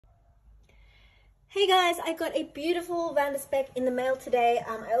Hey guys, I got a beautiful Van der Spek in the mail today.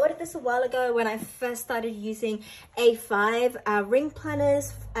 I ordered this a while ago when I first started using A5 ring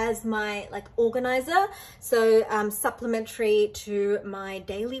planners as my organizer. So supplementary to my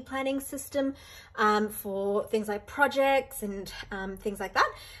daily planning system for things like projects and things like that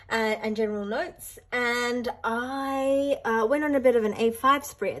and general notes. And I went on a bit of an A5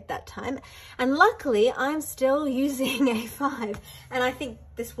 spree at that time. And luckily I'm still using A5 and I think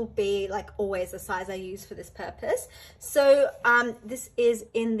this will be always the size I use for this purpose. So this is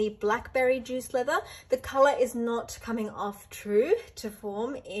in the blackberry juice leather. The color is not coming off true to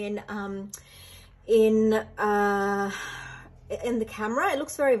form in the camera. It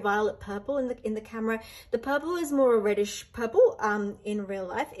looks very violet purple in the camera. The purple is more a reddish purple in real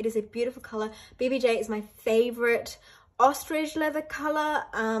life. It is a beautiful color. BBJ is my favorite ostrich leather color.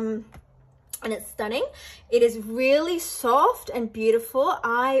 And it's stunning. It is really soft and beautiful.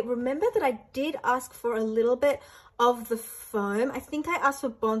 I remember that I did ask for a little bit of the foam. I think I asked for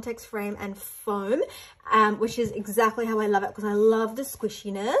Bontex frame and foam, which is exactly how I love it because I love the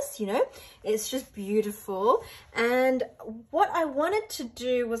squishiness, you know, it's just beautiful. And what I wanted to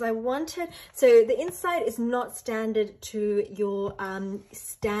do was so the inside is not standard to your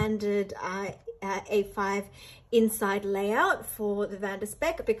standard A5 inside layout for the Van der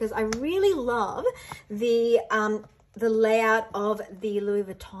Spek because I really love the layout of the Louis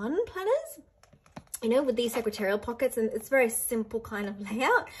Vuitton planners, you know, with these secretarial pockets, and it's very simple kind of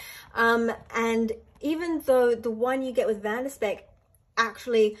layout. And even though the one you get with Van der Spek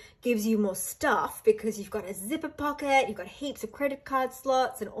actually gives you more stuff because you've got a zipper pocket, you've got heaps of credit card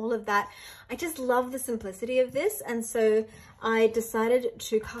slots and all of that, I just love the simplicity of this. And so I decided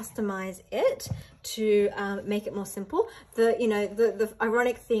to customize it to make it more simple. The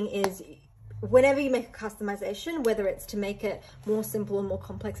ironic thing is, whenever you make a customization, whether it's to make it more simple or more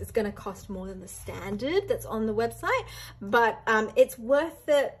complex, it's going to cost more than the standard that's on the website. But it's worth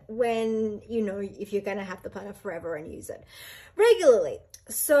it when, you know, if you're going to have the planner forever and use it regularly.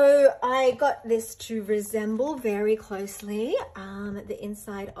 So I got this to resemble very closely the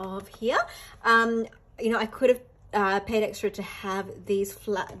inside of here. You know, I could have paid extra to have these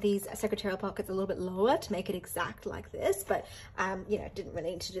secretarial pockets a little bit lower to make it exact like this, but you know, didn't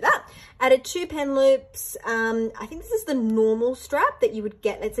really need to do that. Added 2 pen loops. I think this is the normal strap that you would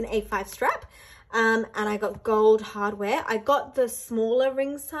get. It's an A5 strap. And I got gold hardware. I got the smaller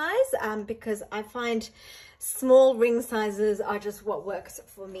ring size because I find small ring sizes are just what works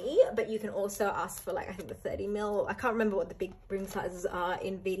for me, but you can also ask for I think the 30 mil. I can't remember what the big ring sizes are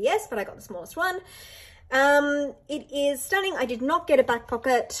in VDS, but I got the smallest one. It is stunning. I did not get a back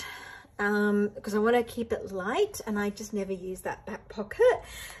pocket because I want to keep it light and I just never use that back pocket.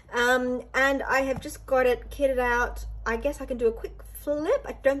 And I have just got it kitted out. I guess I can do a quick flip.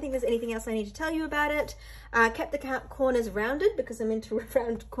 I don't think there's anything else I need to tell you about it. Kept the corners rounded because I'm into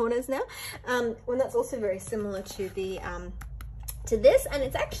round corners now. Well, that's also very similar to the to this, and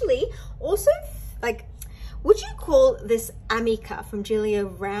it's actually also would you call this Amica from Giglio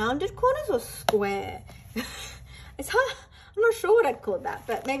rounded corners or square? It's hard. I'm not sure what I'd call that,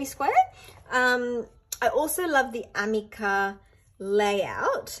 but maybe square. I also love the Amica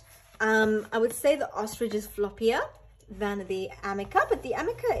layout. I would say the ostrich is floppier than the Amica, but the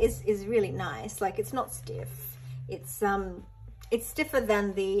Amica is really nice. It's not stiff. It's stiffer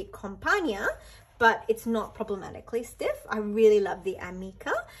than the Compagna, but it's not problematically stiff. I really love the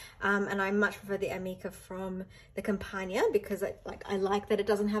Amica, and I much prefer the Amica from the Compagna because I like that it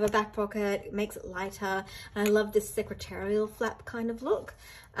doesn't have a back pocket. It makes it lighter, and I love this secretarial flap kind of look.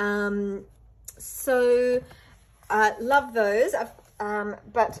 So love those.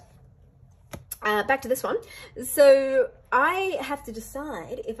 But back to this one. So I have to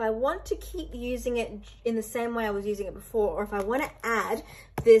decide if I want to keep using it in the same way I was using it before, or if I want to add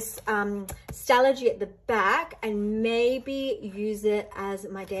this stalogy at the back and maybe use it as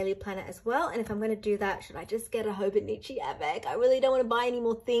my daily planner as well. And if I'm going to do that, should I just get a Hobonichi avec? I really don't want to buy any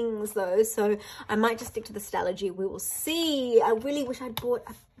more things though, so I might just stick to the stalogy. We will see. I really wish I'd bought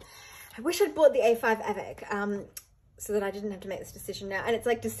the A5 avec. So that I didn't have to make this decision now. And it's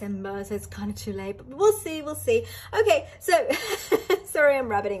December, so it's kind of too late, but we'll see, we'll see. Okay, so, sorry, I'm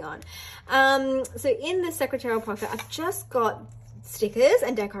rabbiting on. So in the secretarial pocket, I've just got stickers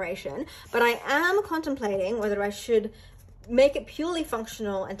and decoration, but I am contemplating whether I should make it purely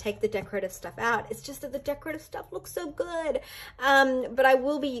functional and take the decorative stuff out. It's just that the decorative stuff looks so good. But I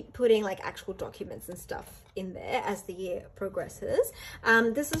will be putting actual documents and stuff in there as the year progresses.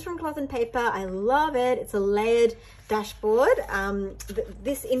 This is from Cloth and Paper. I love it. It's a layered dashboard.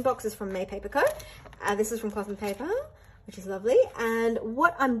 This inbox is from May Paper Co. This is from Cloth and Paper. which is lovely. And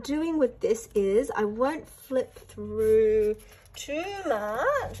what I'm doing with this is I won't flip through too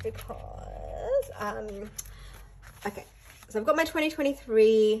much because, okay, so I've got my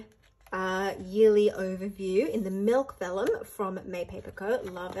 2023 yearly overview in the milk vellum from May Paper Co.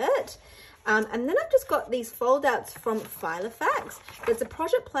 Love it. And then I've just got these fold outs from Filofax. It's a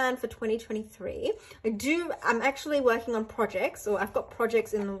project plan for 2023. I'm actually working on projects, or I've got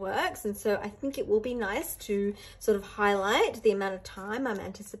projects in the works. And so I think it will be nice to sort of highlight the amount of time I'm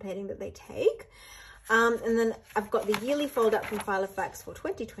anticipating that they take. And then I've got the yearly fold out from Filofax for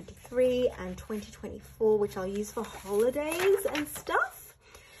 2023 and 2024, which I'll use for holidays and stuff.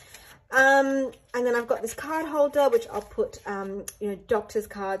 And then I've got this card holder, which I'll put, you know, doctor's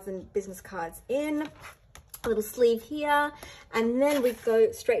cards and business cards in. A little sleeve here. And then we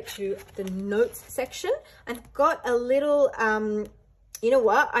go straight to the notes section. I've got a little, you know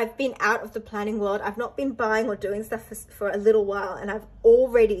what? I've been out of the planning world. I've not been buying or doing stuff for a little while. And I've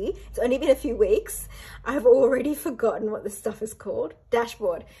already, it's only been a few weeks, I've already forgotten what this stuff is called.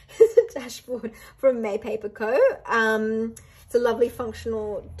 Dashboard. Dashboard from May Paper Co. It's a lovely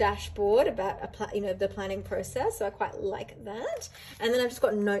functional dashboard about you know, the planning process, so I quite like that. And then I've just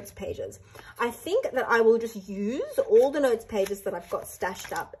got notes pages. I think that I will just use all the notes pages that I've got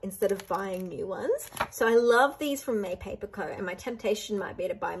stashed up instead of buying new ones. So I love these from May Paper Co. and my temptation might be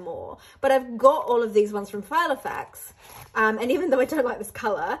to buy more, but I've got all of these ones from Filofax. And even though I don't like this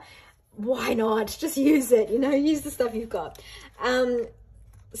color, why not just use it? You know, use the stuff you've got.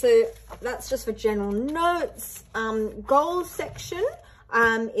 So that's just for general notes. Goals section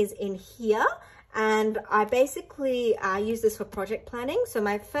is in here, and I basically use this for project planning. So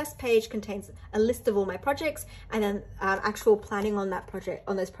my first page contains a list of all my projects, and then actual planning on that project,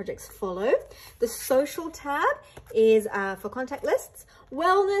 on those projects follow. The social tab is for contact lists.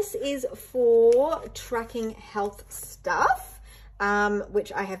 Wellness is for tracking health stuff.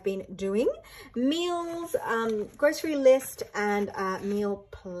 Which I have been doing. Meals, grocery list, and meal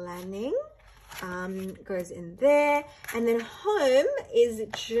planning goes in there. And then home is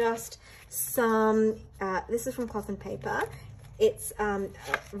just some, this is from Cloth and Paper. It's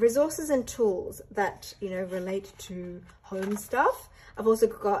resources and tools that, you know, relate to home stuff. I've also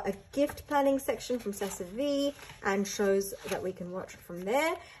got a gift planning section from Sessa V and shows that we can watch from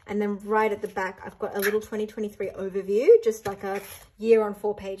there. And then right at the back, I've got a little 2023 overview, just like a year on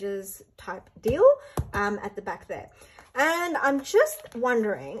 4 pages type deal at the back there. And I'm just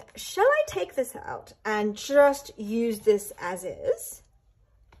wondering, shall I take this out and just use this as is?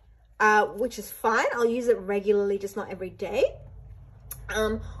 Which is fine. I'll use it regularly, just not every day.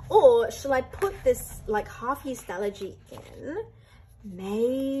 Or shall I put this like half year Stalogy in?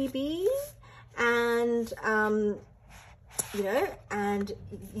 Maybe, and you know, and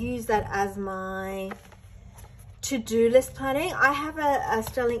use that as my to-do list planning. I have a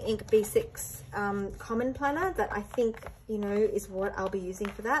Sterling Ink B6 common planner that I think, you know, is what I'll be using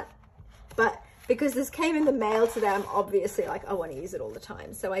for that. But because this came in the mail today, I'm obviously like, I want to use it all the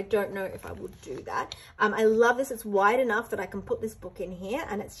time. So I don't know if I would do that. I love this. It's wide enough that I can put this book in here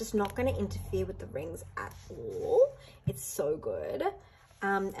and it's just not going to interfere with the rings at all. It's so good.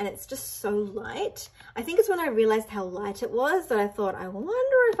 And it's just so light. I think it's when I realized how light it was that I thought, I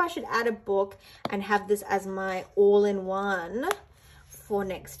wonder if I should add a book and have this as my all-in-one for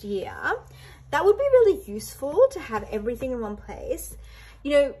next year. That would be really useful to have everything in one place.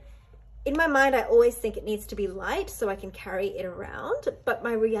 You know, in my mind, I always think it needs to be light so I can carry it around. But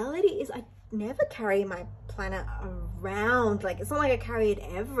my reality is I never carry my planner around. Like, it's not like I carry it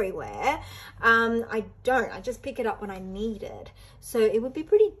everywhere. I don't. I just pick it up when I need it. So it would be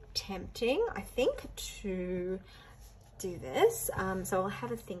pretty tempting, I think, to do this. So I'll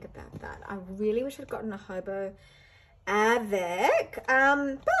have a think about that. I really wish I'd gotten a Hobo avec.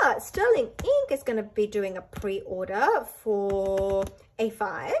 But Sterling Ink is going to be doing a pre-order for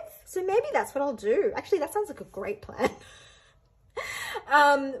A5. So maybe that's what I'll do. Actually, that sounds like a great plan.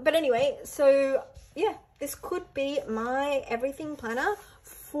 But anyway, so yeah, this could be my everything planner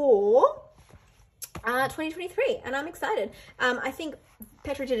for 2023, and I'm excited. I think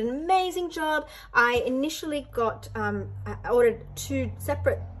Petra did an amazing job. I initially got I ordered two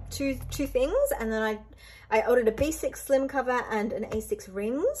things, and then I ordered a B6 slim cover and an A6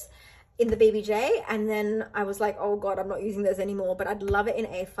 rings in the BBJ, and then I was like, oh god, I'm not using those anymore, but I'd love it in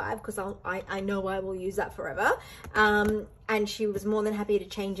A5 because I know I will use that forever. And she was more than happy to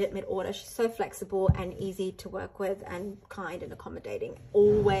change it mid-order. She's so flexible and easy to work with and kind and accommodating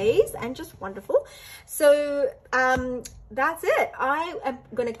always, and just wonderful. So that's it. I am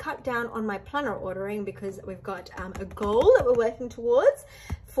going to cut down on my planner ordering because we've got a goal that we're working towards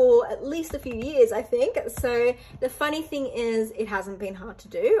for at least a few years, I think. So the funny thing is, it hasn't been hard to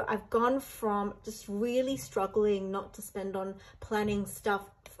do. I've gone from just really struggling not to spend on planning stuff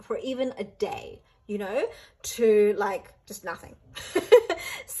for even a day, you know, to like just nothing.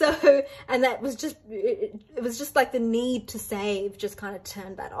 So, and that was just, it was just like the need to save just kind of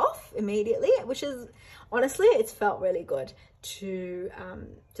turned that off immediately, which is honestly, it's felt really good to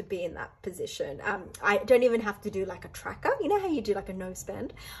be in that position. I don't even have to do like a tracker. You know how you do like a no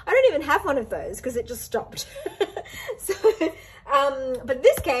spend? I don't even have one of those because it just stopped. So, but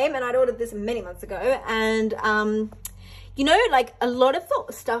this came, and I'd ordered this many months ago, and you know, like a lot of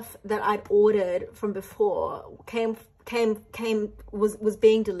the stuff that I'd ordered from before was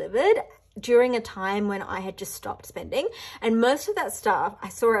being delivered during a time when I had just stopped spending, and most of that stuff I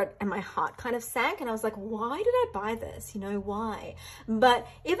saw it and my heart kind of sank, and I was like, why did I buy this? You know, why? But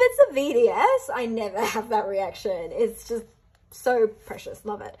if it's a VDS, I never have that reaction. It's just so precious.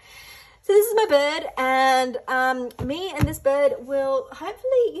 Love it. So this is my bird, and me and this bird will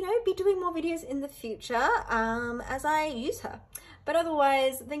hopefully, you know, be doing more videos in the future as I use her. But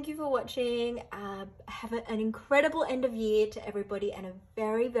otherwise, thank you for watching. Have an incredible end of year to everybody, and a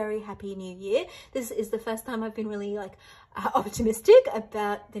very, very happy new year. This is the first time I've been really like optimistic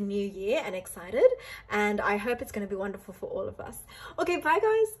about the new year and excited, and I hope it's going to be wonderful for all of us. Okay, bye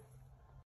guys.